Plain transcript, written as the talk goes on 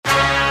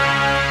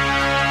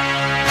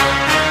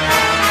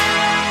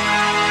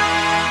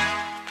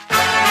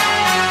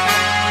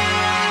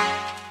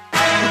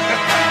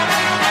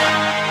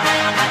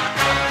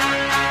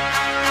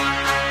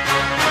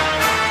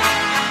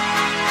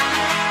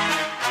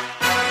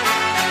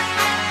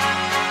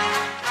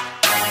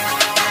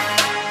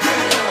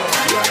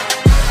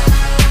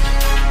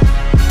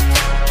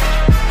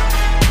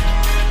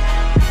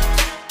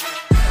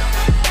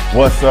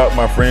What's up,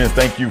 my friends?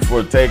 Thank you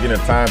for taking the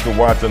time to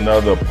watch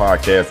another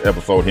podcast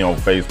episode here on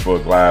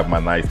Facebook Live, my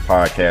nice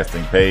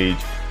podcasting page,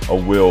 A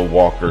Will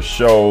Walker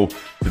Show.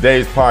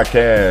 Today's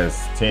podcast,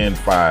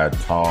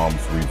 10-5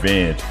 Tom's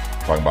Revenge,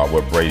 talking about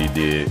what Brady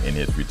did in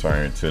his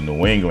return to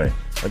New England.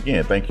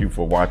 Again, thank you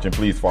for watching.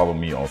 Please follow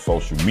me on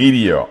social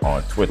media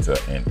on Twitter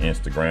and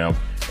Instagram.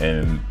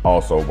 And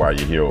also, while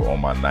you're here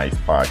on my nice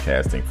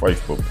podcasting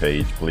Facebook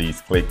page,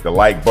 please click the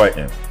like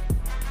button.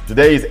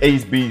 Today's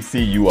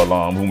HBCU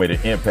alum who made an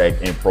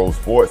impact in pro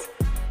sports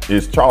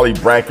is Charlie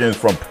Brackens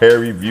from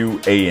Prairie View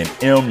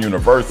A&M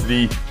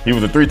University. He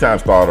was a three-time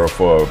starter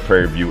for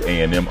Prairie View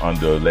A&M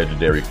under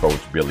legendary coach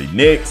Billy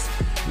Nix.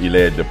 He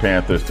led the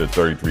Panthers to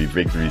 33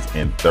 victories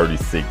in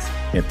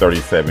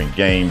 37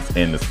 games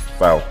in the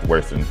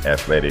Southwestern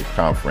Athletic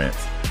Conference.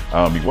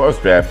 He was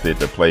drafted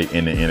to play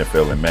in the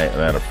NFL. As a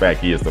matter of fact,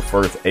 he is the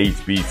first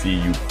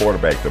HBCU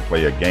quarterback to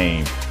play a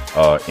game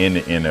in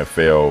the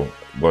NFL.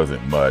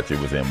 Wasn't much. It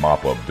was in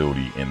mop-up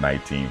duty in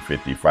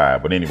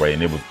 1955. But anyway,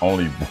 and it was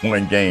only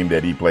one game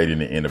that he played in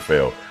the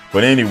NFL.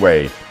 But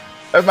anyway,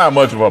 that's not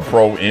much of a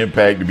pro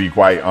impact, to be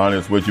quite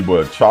honest with you.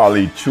 But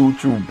Charlie Choo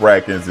Choo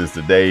Brackens is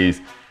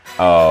today's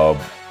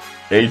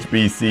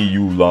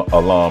HBCU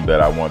alum that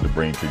I wanted to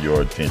bring to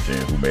your attention,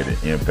 who made an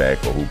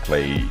impact or who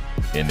played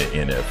in the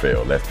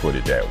NFL. Let's put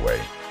it that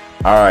way.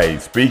 All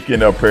right,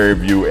 speaking of Prairie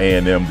View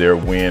A&M, their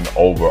win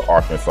over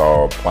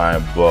Arkansas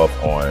Pine Bluff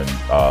on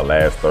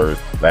last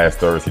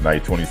Thursday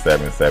night,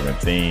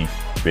 27-17.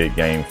 Big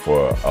game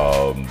for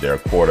their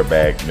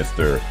quarterback,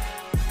 Mr.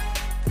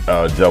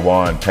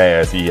 Jawan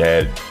Pass. He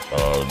had,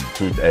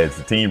 as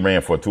the team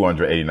ran for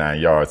 289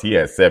 yards, he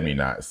had 70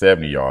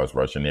 yards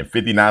rushing, and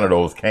 59 of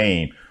those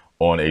came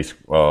on a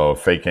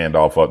fake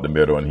handoff up the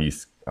middle, and he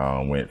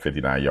went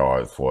 59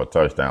 yards for a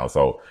touchdown.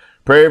 So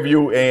Prairie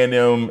View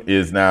A&M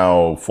is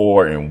now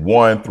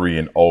 4-1,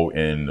 3-0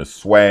 in the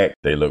SWAC.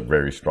 They look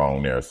very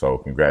strong there. So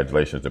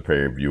congratulations to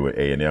Prairie View and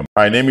A&M.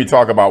 All right, let me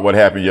talk about what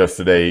happened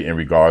yesterday in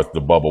regards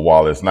to Bubba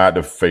Wallace. Not the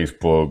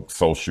Facebook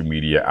social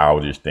media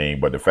outage thing,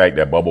 but the fact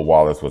that Bubba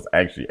Wallace was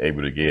actually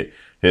able to get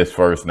his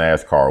first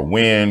NASCAR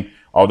win.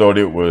 Although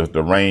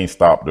the rain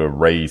stopped the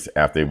race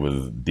after it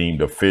was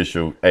deemed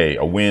official. Hey,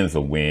 a win's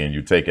a win.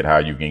 You take it how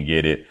you can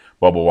get it.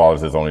 Bubba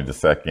Wallace is only the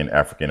second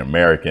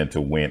African-American to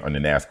win on the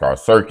NASCAR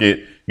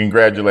circuit.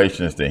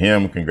 Congratulations to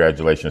him.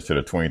 Congratulations to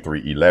the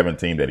 2311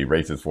 team that he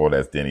races for.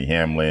 That's Denny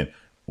Hamlin,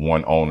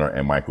 one owner,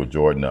 and Michael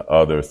Jordan, the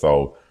other.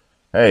 So,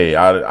 hey,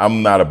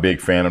 I'm not a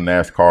big fan of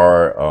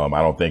NASCAR.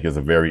 I don't think it's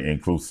a very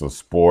inclusive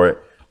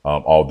sport,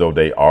 although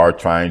they are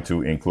trying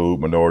to include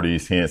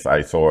minorities. Hence,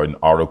 I saw an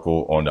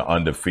article on The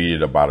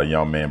Undefeated about a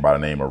young man by the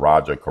name of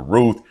Roger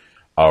Caruth.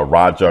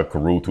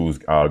 Who's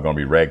going to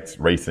be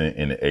racing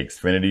in the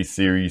Xfinity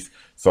Series.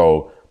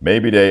 So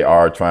maybe they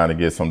are trying to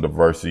get some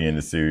diversity in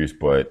the series,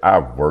 but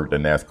I've worked a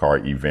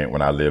NASCAR event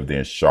when I lived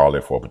in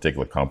Charlotte for a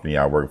particular company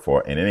I work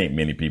for, and it ain't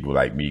many people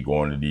like me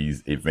going to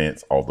these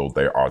events, although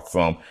there are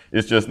some.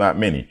 It's just not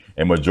many.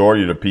 And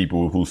majority of the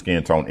people whose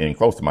skin tone in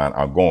close to mine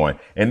are going,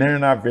 and they're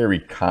not very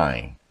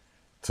kind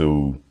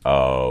to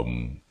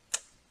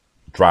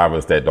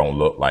drivers that don't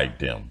look like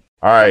them.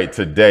 All right,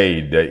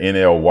 today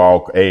the AL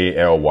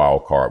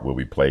wild card will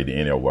be played. The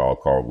NL wild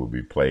card will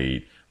be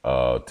played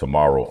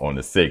tomorrow on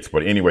the 6th.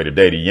 But anyway,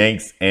 today the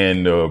Yanks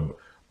and the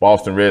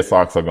Boston Red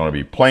Sox are going to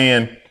be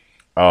playing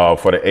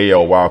for the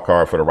AL wild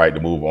card for the right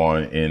to move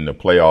on in the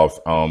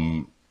playoffs.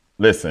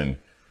 Listen,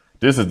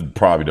 this is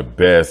probably the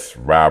best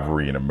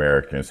rivalry in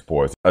American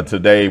sports.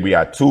 Today we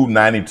got two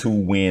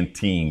 92-win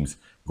teams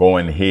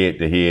going head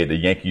to head. The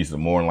Yankees are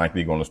more than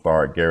likely going to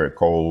start Garrett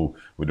Cole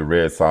with the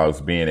Red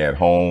Sox being at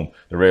home.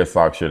 The Red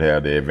Sox should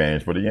have the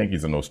advantage, but the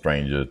Yankees are no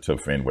stranger to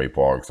Fenway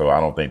Park, so I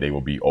don't think they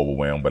will be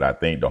overwhelmed. But I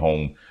think the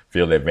home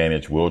field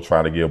advantage will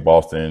try to give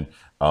Boston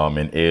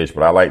an edge.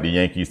 But I like the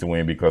Yankees to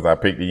win because I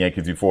picked the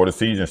Yankees before the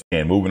season.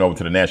 And moving over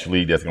to the National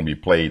League, that's going to be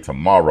played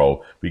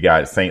tomorrow. We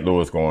got St.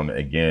 Louis going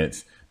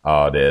against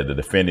the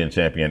defending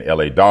champion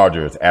LA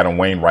Dodgers. Adam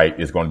Wainwright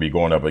is going to be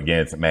going up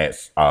against Matt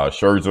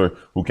Scherzer,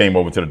 who came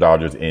over to the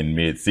Dodgers in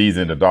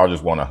mid-season. The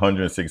Dodgers won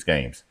 106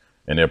 games,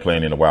 and they're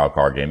playing in the wild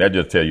card game. That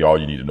just tells you all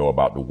you need to know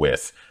about the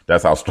West.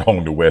 That's how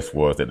strong the West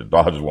was, that the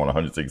Dodgers won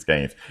 106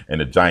 games, and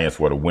the Giants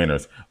were the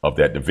winners of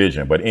that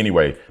division. But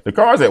anyway, the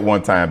Cards at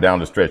one time down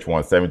the stretch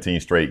won 17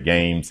 straight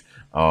games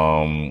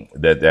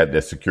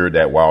that secured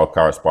that wild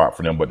card spot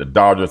for them. But the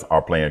Dodgers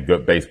are playing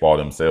good baseball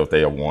themselves. They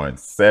have won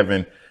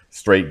 7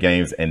 straight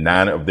games and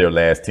 9 of their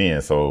last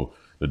 10. So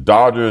the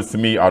Dodgers, to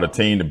me, are the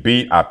team to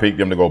beat. I picked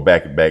them to go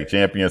back-to-back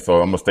champions, so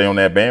I'm going to stay on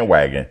that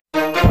bandwagon.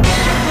 All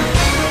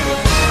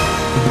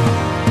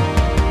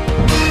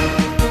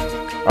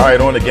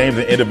right, on the games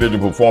and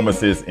individual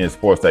performances in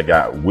sports that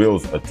got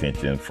Will's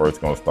attention.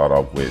 First, going to start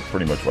off with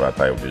pretty much what I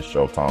titled this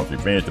show, Tom's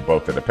Revenge, the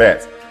Bucks and the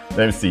Pats.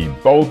 Let me see,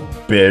 both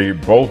Brady and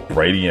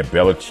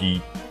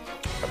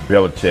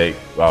Belichick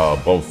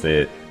both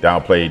said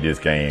downplayed this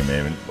game.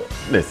 And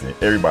listen,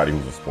 everybody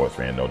who's a sports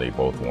fan know they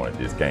both wanted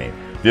this game.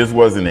 This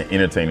wasn't an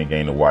entertaining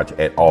game to watch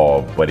at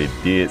all, but it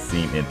did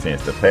seem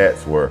intense. The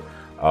Pats were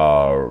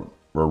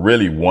were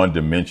really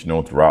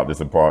one-dimensional throughout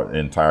this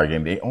entire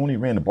game. They only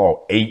ran the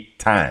ball 8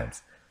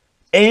 times.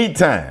 8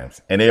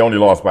 times, and they only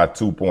lost by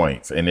 2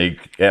 points, and they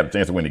had a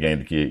chance to win the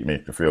game to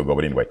make the field goal.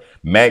 But anyway,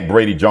 Mac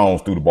Brady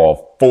Jones threw the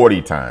ball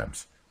 40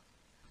 times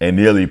and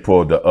nearly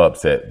pulled the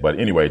upset. But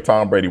anyway,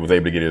 Tom Brady was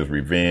able to get his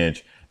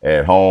revenge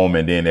at home,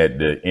 and then at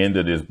the end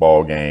of this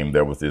ball game,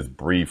 there was this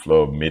brief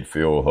little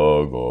midfield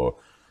hug, or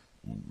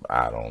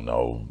I don't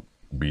know,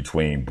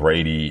 between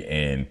Brady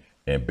and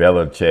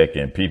Belichick,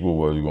 and people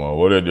were going,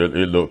 "What it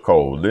looked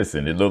cold."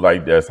 Listen, it looked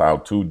like that's how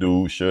two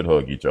dudes should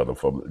hug each other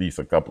for at least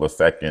a couple of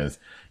seconds,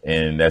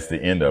 and that's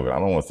the end of it. I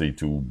don't want to see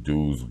two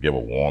dudes give a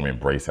warm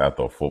embrace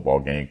after a football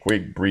game.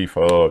 Quick, brief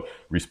hug,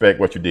 respect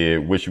what you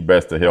did, wish you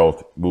best of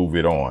health, move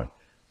it on.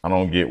 I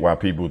don't get why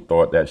people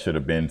thought that should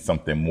have been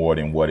something more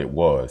than what it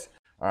was.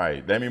 All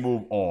right, let me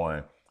move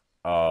on.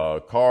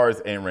 Cards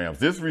and Rams.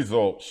 This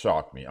result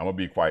shocked me. I'm going to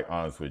be quite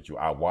honest with you.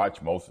 I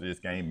watched most of this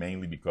game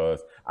mainly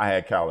because I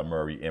had Kyler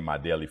Murray in my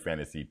daily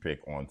fantasy pick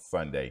on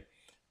Sunday,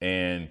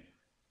 and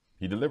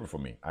he delivered for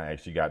me. I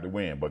actually got the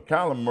win. But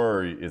Kyler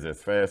Murray is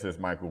as fast as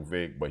Michael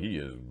Vick, but he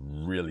is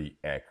really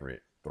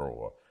accurate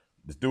thrower.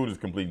 This dude is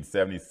completing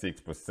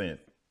 76%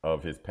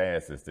 of his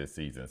passes this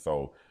season.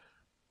 So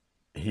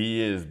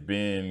he has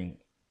been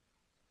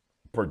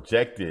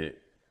projected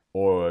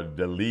or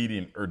the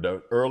leading or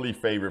the early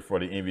favorite for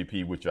the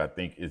MVP, which I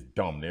think is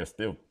dumb. There's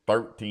still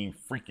 13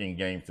 freaking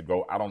games to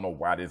go. I don't know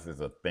why this is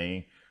a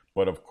thing,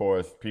 but of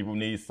course, people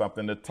need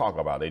something to talk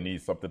about. They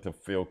need something to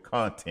fill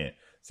content.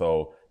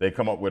 So they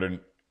come up with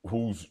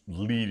who's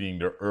leading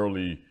the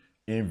early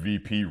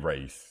MVP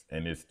race,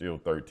 and it's still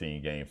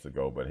 13 games to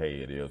go. But hey,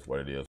 it is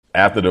what it is.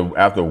 After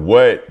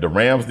what the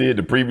Rams did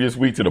the previous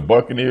week to the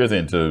Buccaneers,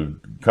 and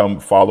to come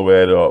follow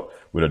that up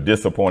with a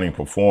disappointing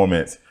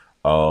performance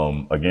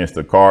against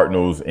the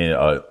Cardinals in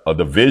a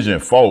division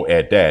foe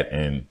at that,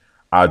 and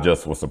I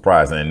just was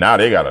surprised. And now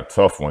they got a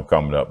tough one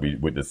coming up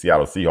with the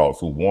Seattle Seahawks,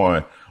 who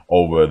won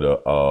over the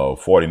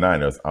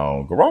 49ers.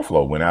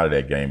 Garoppolo went out of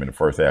that game in the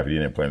first half. He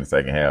didn't play in the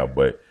second half,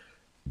 but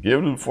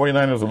give the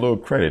 49ers a little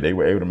credit. They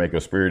were able to make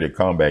a spirited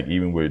comeback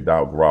even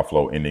without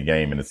Garoppolo in the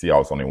game, and the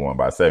Seahawks only won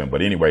by 7.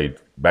 But anyway,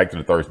 back to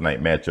the Thursday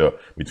night matchup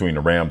between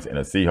the Rams and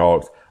the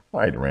Seahawks. I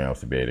like the Rams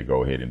to be able to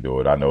go ahead and do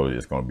it. I know that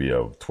it's going to be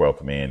a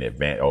 12th man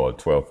advance or a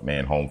 12th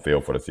man home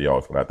field for the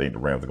Seahawks, but I think the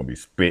Rams are going to be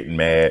spitting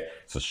mad.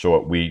 It's a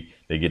short week.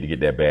 They get to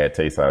get that bad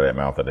taste out of that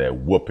mouth of that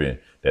whooping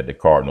that the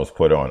Cardinals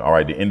put on. All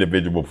right, the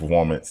individual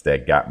performance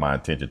that got my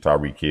attention: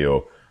 Tyreek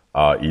Hill,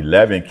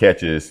 11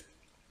 catches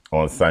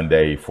on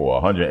Sunday for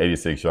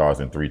 186 yards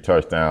and 3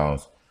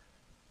 touchdowns.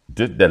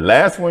 The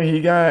last one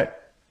he got,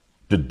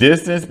 the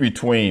distance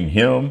between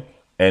him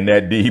and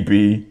that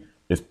DB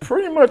is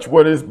pretty much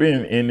what it's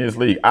been in this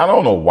league. I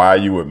don't know why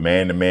you would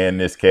man-to-man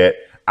this cat.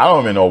 I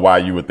don't even know why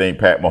you would think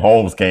Pat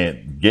Mahomes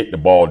can't get the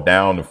ball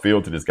down the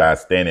field to this guy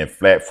standing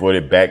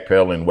flat-footed,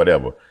 backpedaling,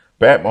 whatever.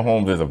 Pat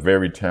Mahomes is a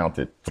very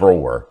talented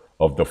thrower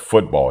of the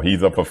football.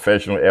 He's a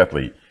professional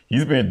athlete.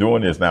 He's been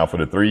doing this now for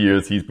the 3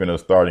 years he's been a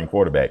starting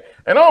quarterback.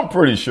 And I'm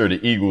pretty sure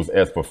the Eagles,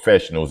 as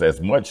professionals,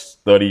 as much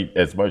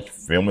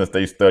film as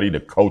they study, the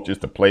coaches,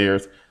 the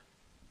players,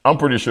 I'm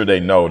pretty sure they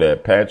know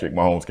that Patrick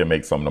Mahomes can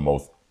make some of the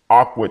most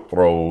awkward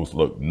throws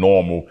look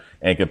normal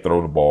and can throw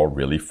the ball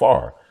really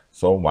far.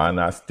 So why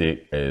not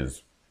stick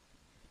as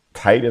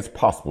tight as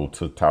possible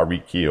to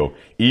Tyreek Hill,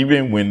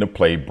 even when the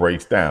play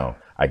breaks down?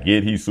 I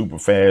get he's super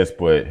fast,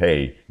 but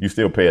hey, you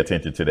still pay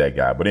attention to that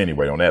guy. But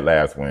anyway, on that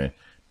last one,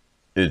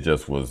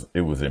 it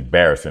was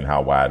embarrassing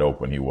how wide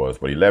open he was.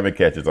 But 11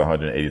 catches,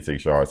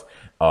 186 yards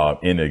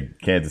in the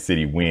Kansas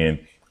City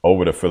win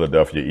over the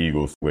Philadelphia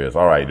Eagles.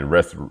 All right,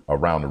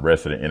 around the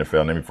rest of the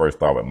NFL. Let me first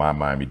start with my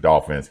Miami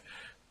Dolphins.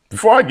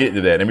 Before I get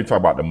to that, let me talk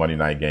about the Monday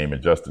night game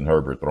and Justin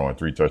Herbert throwing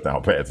 3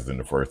 touchdown passes in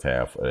the first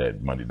half of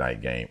that Monday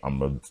night game.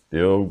 I'm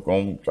still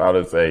going to try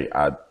to say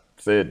I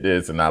said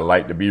this, and I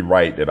like to be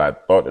right, that I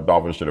thought the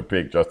Dolphins should have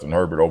picked Justin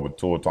Herbert over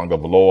Tua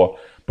Tagovailoa,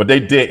 but they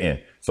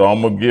didn't. So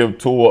I'm going to give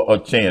Tua a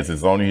chance.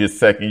 It's only his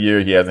second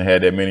year. He hasn't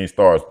had that many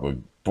starts, but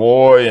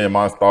boy, am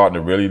I starting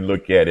to really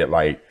look at it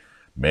like,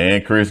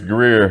 man, Chris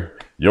Greer,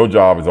 your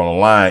job is on the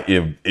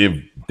line.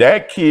 If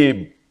that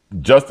kid,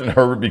 Justin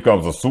Herbert,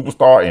 becomes a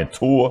superstar and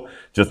Tua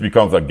just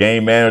becomes a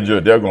game manager,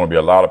 there are going to be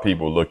a lot of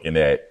people looking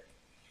at,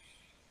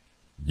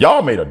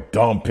 y'all made a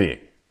dumb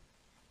pick.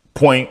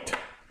 Point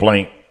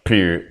blank,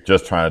 period.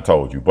 Just trying to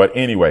told you. But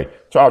anyway,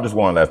 Chargers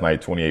won last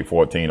night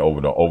 28-14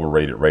 over the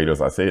overrated Raiders.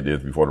 I said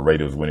this before the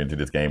Raiders went into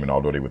this game, and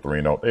although they were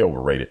 3-0, they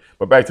overrated.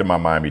 But back to my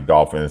Miami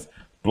Dolphins.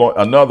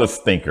 Another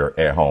stinker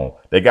at home.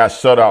 They got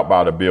shut out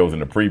by the Bills in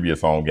the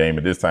previous home game,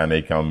 and this time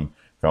they come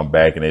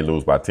back and they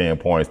lose by 10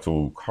 points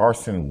to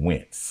Carson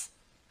Wentz.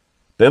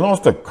 They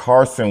lost to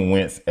Carson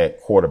Wentz at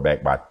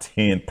quarterback by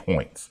 10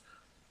 points.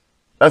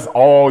 That's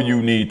all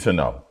you need to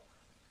know.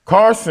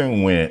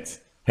 Carson Wentz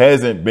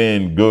hasn't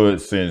been good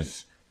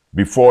since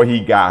before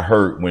he got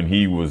hurt when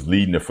he was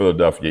leading the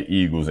Philadelphia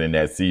Eagles in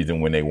that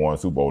season when they won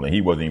Super Bowl, and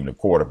he wasn't even the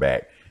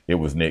quarterback. It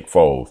was Nick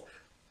Foles.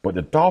 But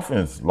the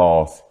Dolphins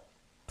lost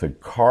to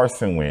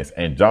Carson Wentz,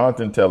 and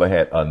Jonathan Taylor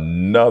had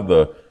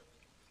another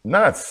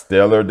not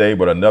stellar day,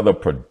 but another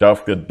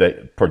productive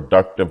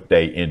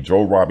day in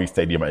Joe Robbie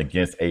Stadium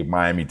against a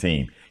Miami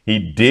team. He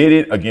did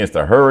it against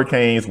the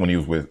Hurricanes when he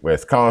was with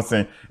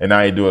Wisconsin, and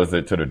now he does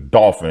it to the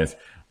Dolphins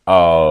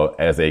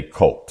as a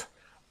Colt.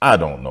 I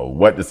don't know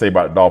what to say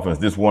about the Dolphins.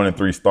 This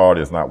 1-3 start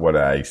is not what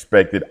I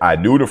expected. I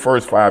knew the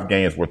first 5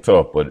 games were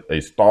tough, but they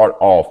start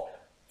off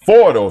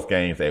 4 of those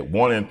games at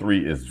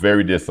 1-3 is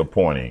very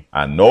disappointing.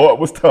 I know it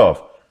was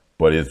tough,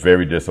 but it's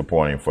very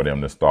disappointing for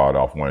them to start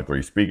off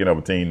 1-3. Speaking of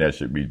a team that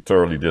should be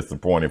thoroughly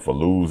disappointed for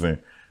losing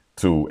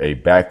to a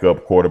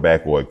backup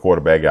quarterback or a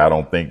quarterback I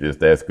don't think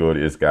that's good,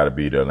 it's got to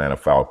be the Atlanta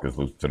Falcons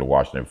lose to the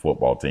Washington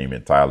football team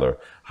and Tyler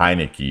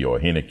Heineke or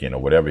Heineken or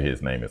whatever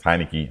his name is.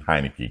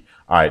 Heineke.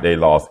 All right, they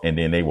lost, and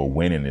then they were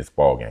winning this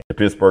ball game. The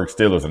Pittsburgh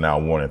Steelers are now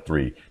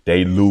 1-3.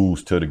 They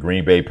lose to the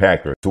Green Bay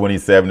Packers,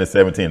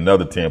 27-17,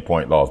 another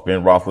 10-point loss.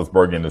 Ben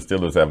Roethlisberger and the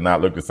Steelers have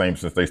not looked the same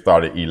since they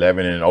started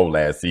 11-0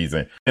 last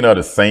season. And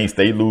the Saints,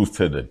 they lose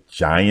to the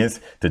Giants,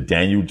 to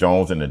Daniel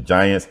Jones and the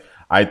Giants.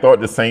 I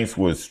thought the Saints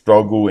would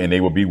struggle and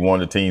they would be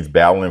one of the teams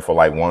battling for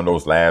like one of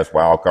those last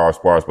wild card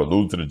spots, but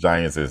losing to the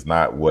Giants is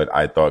not what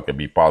I thought could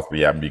be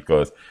possibly happening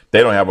because they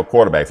don't have a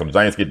quarterback. So the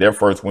Giants get their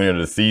first win of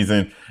the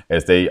season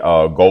as they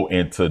go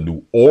into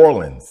New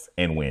Orleans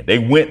and win. They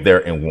went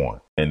there and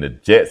won. And the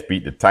Jets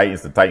beat the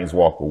Titans. The Titans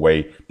walk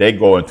away. They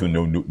go into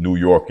New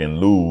York and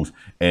lose.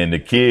 And the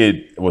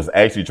kid was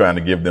actually trying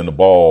to give them the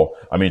ball.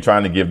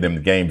 Trying to give them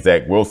the game,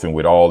 Zach Wilson,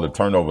 with all the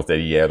turnovers that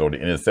he had or the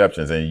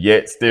interceptions. And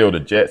yet still the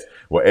Jets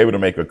were able to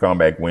make a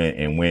comeback win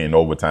and win in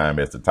overtime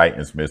as the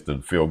Titans missed the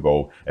field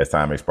goal as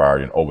time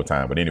expired in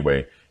overtime. But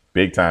anyway,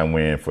 big time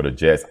win for the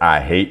Jets. I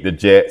hate the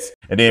Jets.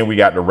 And then we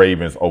got the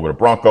Ravens over the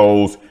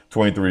Broncos,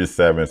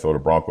 23-7. So the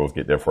Broncos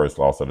get their first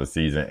loss of the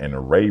season. And the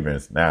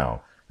Ravens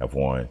now have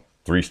won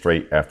 3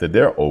 straight after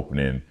their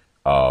opening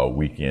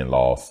weekend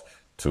loss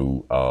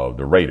to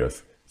the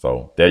Raiders.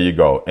 So there you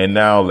go. And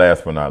now,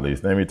 last but not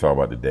least, let me talk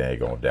about the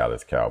daggone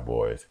Dallas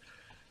Cowboys.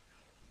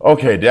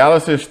 Okay,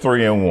 Dallas is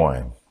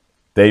 3-1.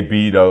 They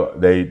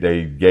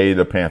they gave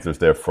the Panthers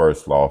their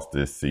first loss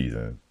this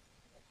season.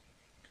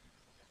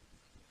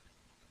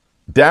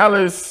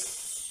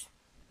 Dallas,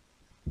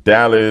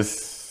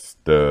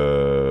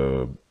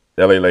 the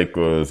LA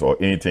Lakers, or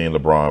any team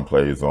LeBron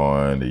plays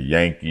on, the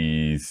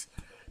Yankees,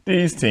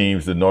 these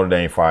teams, the Notre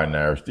Dame Fighting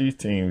Irish, these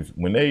teams,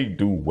 when they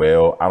do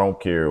well, I don't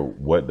care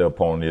what the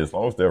opponent is, as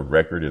long as their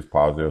record is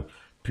positive,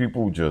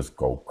 people just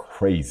go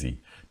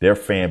crazy. Their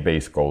fan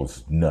base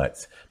goes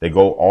nuts. They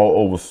go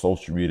all over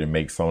social media and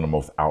make some of the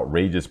most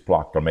outrageous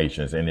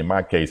proclamations. And in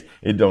my case,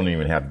 it don't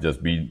even have to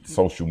just be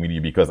social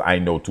media because I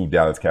know 2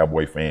 Dallas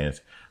Cowboy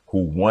fans who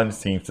one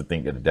seems to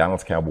think that the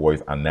Dallas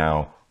Cowboys are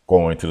now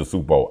going to the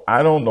Super Bowl.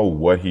 I don't know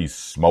what he's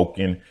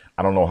smoking.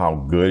 I don't know how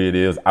good it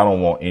is. I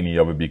don't want any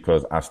of it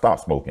because I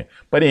stopped smoking.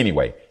 But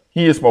anyway,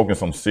 he is smoking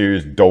some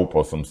serious dope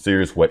or some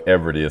serious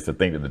whatever it is to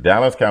think that the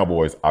Dallas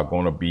Cowboys are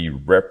going to be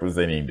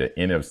representing the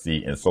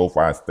NFC in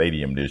SoFi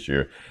Stadium this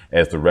year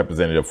as the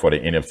representative for the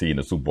NFC in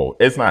the Super Bowl.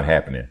 It's not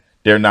happening.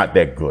 They're not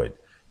that good.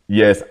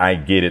 Yes, I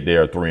get it. They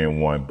are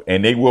 3-1,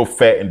 and they will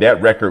fatten.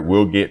 That record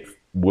will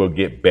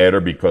get better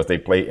because they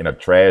play in a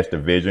trash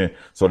division.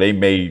 So they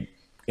may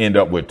end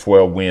up with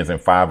 12 wins and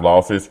 5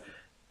 losses.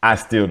 I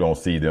still don't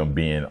see them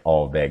being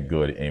all that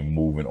good and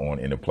moving on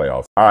in the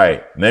playoffs. All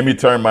right, let me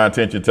turn my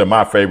attention to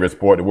my favorite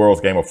sport, the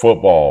world's game of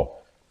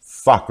football,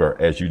 soccer,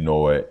 as you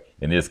know it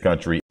in this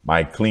country.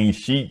 My Clean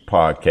Sheet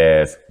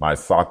podcast, my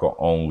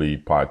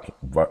soccer-only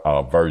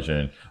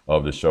version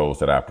of the shows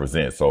that I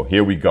present. So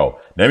here we go.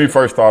 Let me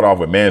first start off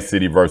with Man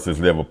City versus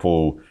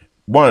Liverpool.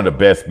 One of the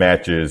best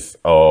matches,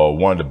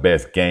 one of the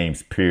best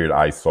games, period,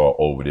 I saw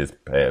over this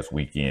past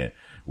weekend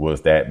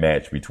was that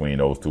match between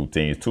those 2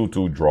 teams.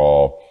 2-2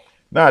 draw.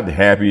 Not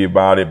happy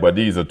about it, but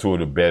these are 2 of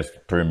the best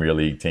Premier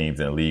League teams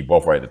in the league.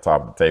 Both are at the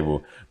top of the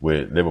table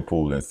with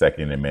Liverpool in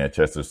second and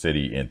Manchester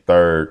City in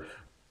third.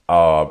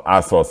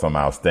 I saw some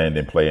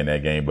outstanding play in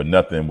that game, but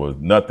nothing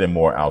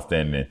more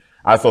outstanding.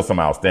 I saw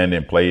some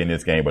outstanding play in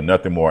this game, but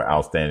nothing more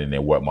outstanding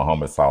than what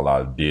Mohamed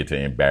Salah did to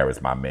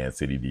embarrass my Man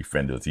City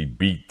defenders. He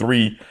beat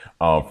 3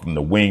 from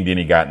the wing, then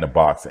he got in the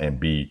box and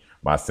beat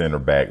my center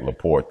back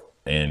Laporte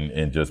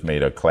and just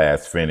made a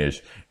class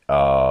finish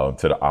to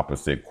the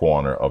opposite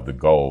corner of the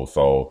goal.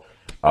 So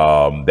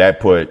that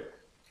put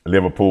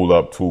Liverpool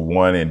up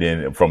 2-1, and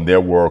then from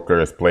their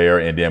world-class player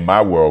and then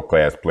my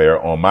world-class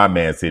player on my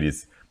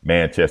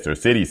Manchester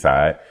City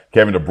side,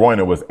 Kevin De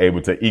Bruyne was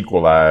able to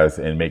equalize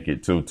and make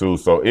it 2-2.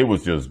 So it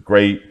was just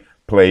great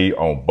play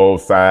on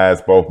both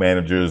sides. Both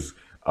managers'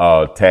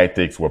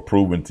 tactics were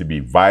proven to be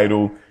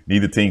vital.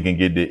 Neither team can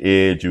get the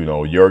edge. You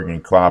know,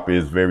 Jurgen Klopp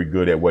is very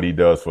good at what he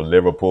does for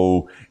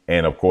Liverpool.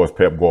 And, of course,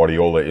 Pep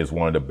Guardiola is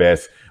one of the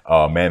best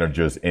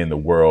managers in the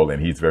world,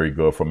 and he's very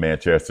good for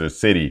Manchester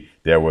City.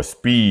 There was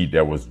speed.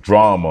 There was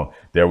drama.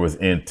 There was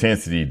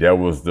intensity. There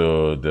was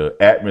the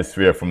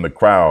atmosphere from the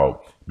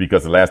crowd.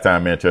 Because the last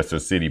time Manchester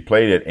City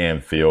played at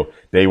Anfield,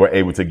 they were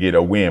able to get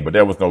a win, but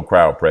there was no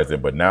crowd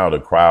present. But now the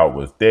crowd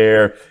was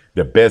there.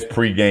 The best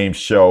pregame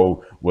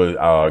show was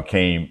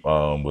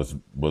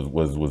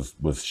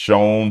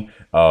shown.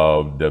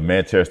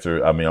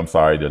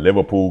 The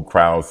Liverpool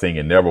crowd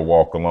singing "Never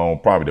Walk Alone,"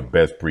 probably the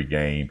best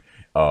pregame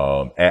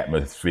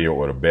atmosphere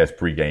or the best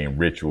pregame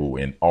ritual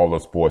in all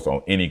of sports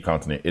on any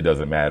continent. It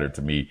doesn't matter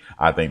to me.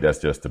 I think that's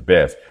just the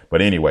best.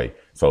 But anyway,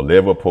 so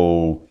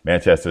Liverpool,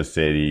 Manchester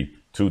City,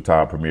 two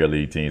top Premier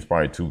League teams,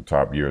 probably two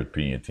top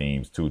European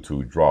teams,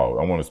 2-2 draw.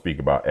 I want to speak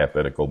about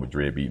Atletico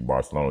Madrid beating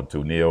Barcelona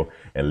 2-0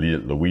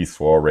 and Luis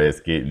Suarez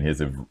getting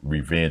his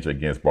revenge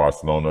against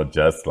Barcelona,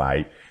 just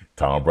like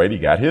Tom Brady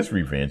got his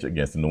revenge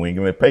against the New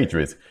England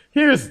Patriots.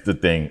 Here's the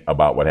thing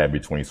about what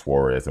happened between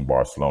Suarez and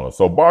Barcelona.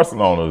 So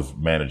Barcelona's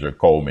manager,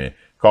 Koeman,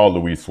 called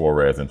Luis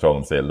Suarez and told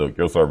him, said, look,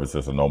 your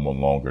services are no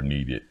longer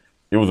needed.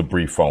 It was a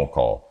brief phone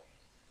call.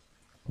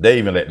 They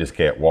even let this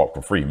cat walk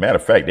for free. Matter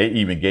of fact, they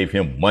even gave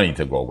him money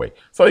to go away.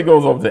 So he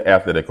goes over to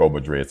Atletico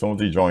Madrid. As soon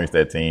as he joins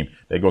that team,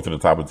 they go to the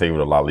top of the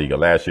table of La Liga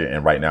last year,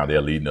 and right now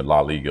they're leading the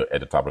La Liga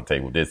at the top of the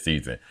table this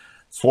season.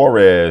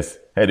 Suarez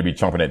had to be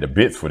chomping at the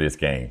bits for this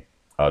game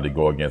to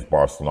go against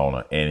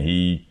Barcelona, and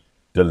he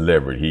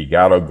delivered. He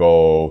got a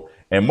goal.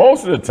 And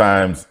most of the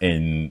times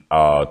in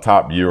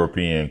top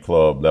European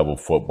club level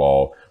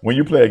football, when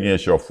you play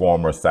against your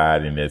former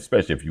side, and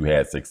especially if you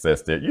had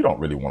success there, you don't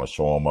really want to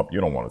show them up.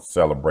 You don't want to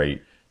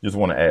celebrate. You just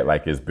want to act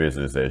like it's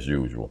business as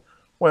usual.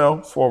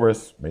 Well,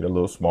 Suarez made a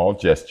little small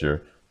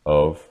gesture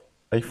of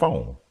a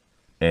phone.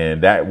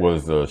 And that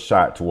was a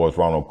shot towards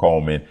Ronald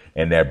Koeman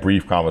and that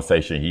brief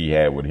conversation he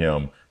had with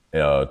him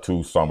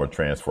 2 summer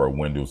transfer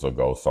windows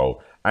ago.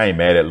 So I ain't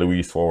mad at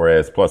Luis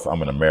Suarez. Plus,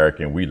 I'm an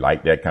American. We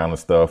like that kind of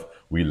stuff.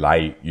 We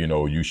like,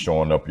 you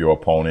showing up your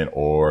opponent,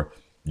 or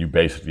you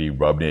basically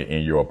rubbing it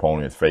in your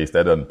opponent's face.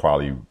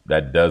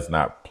 That does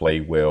not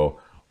play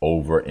well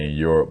over in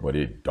Europe, but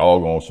it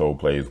doggone sure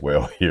plays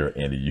well here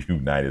in the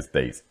United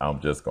States.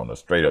 I'm just going to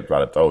straight up try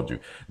to told you.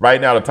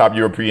 Right now, the top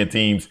European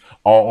teams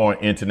are on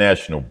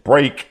international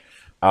break.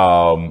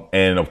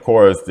 And of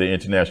course, the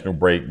international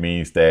break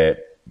means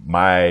that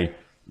my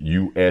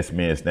U.S.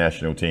 men's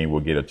national team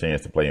will get a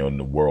chance to play on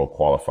the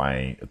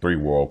 3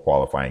 world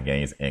qualifying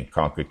games in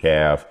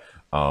CONCACAF.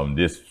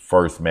 This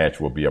first match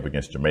will be up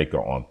against Jamaica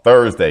on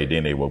Thursday.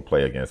 Then they will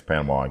play against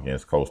Panama,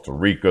 against Costa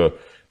Rica.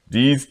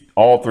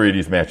 All 3 of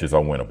these matches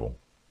are winnable,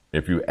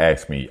 if you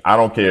ask me. I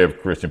don't care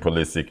if Christian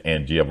Pulisic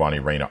and Giovanni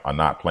Reina are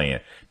not playing.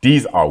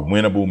 These are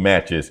winnable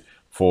matches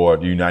for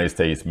the United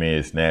States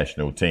men's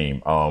national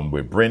team.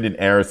 With Brendan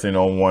Aronson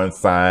on one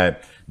side,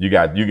 you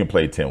can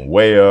play Tim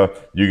Weah,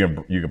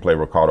 you can play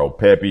Ricardo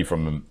Pepi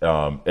from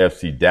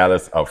FC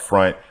Dallas up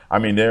front. I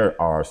mean, there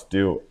are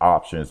still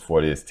options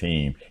for this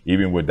team,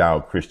 even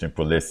without Christian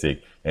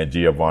Pulisic and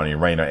Giovanni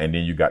Reina. And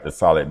then you got the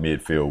solid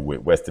midfield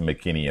with Weston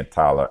McKennie and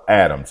Tyler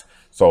Adams.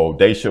 So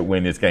they should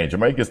win this game.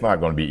 Jamaica's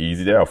not going to be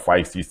easy. They're a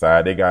feisty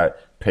side. They got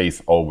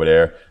pace over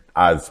there.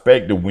 I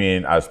expect to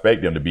win. I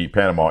expect them to beat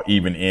Panama,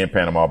 even in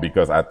Panama,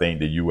 because I think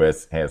the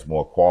U.S. has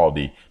more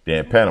quality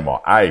than Panama.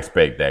 I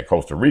expect that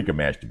Costa Rica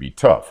match to be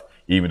tough,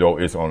 even though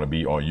it's going to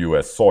be on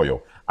U.S.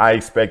 soil. I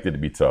expect it to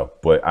be tough,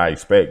 but I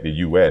expect the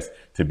U.S.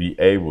 to be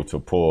able to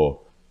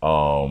pull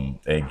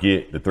and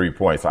get the 3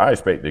 points. So I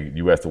expect the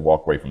U.S. to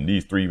walk away from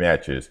these 3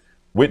 matches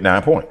with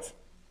 9 points.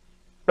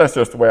 That's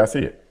just the way I see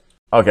it.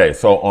 Okay,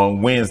 so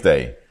on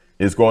Wednesday,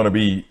 it's going to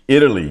be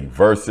Italy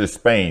versus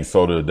Spain.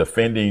 So the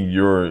defending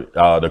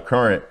the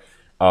current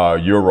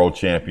Euro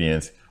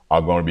champions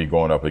are going to be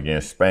going up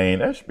against Spain.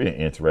 That should be an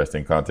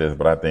interesting contest,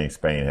 but I think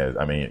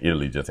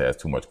Italy just has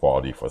too much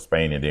quality for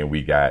Spain. And then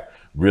we got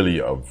really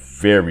a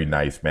very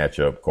nice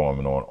matchup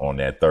going on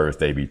that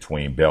Thursday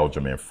between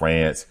Belgium and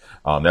France.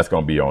 That's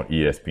going to be on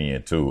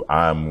ESPN2.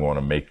 I'm going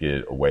to make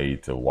it a way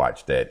to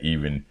watch that,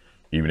 even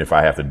if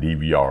I have to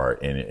DVR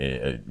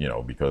and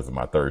because of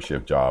my third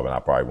shift job, and I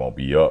probably won't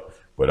be up.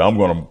 But I'm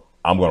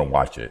gonna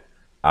watch it.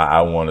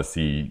 I want to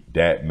see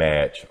that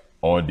match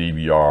on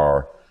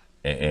DVR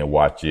and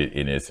watch it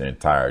in its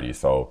entirety.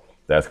 So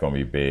that's gonna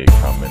be big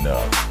coming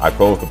up. I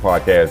close the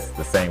podcast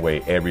the same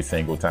way every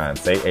single time.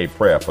 Say a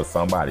prayer for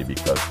somebody,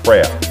 because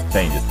prayer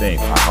changes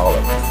things. I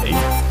holler.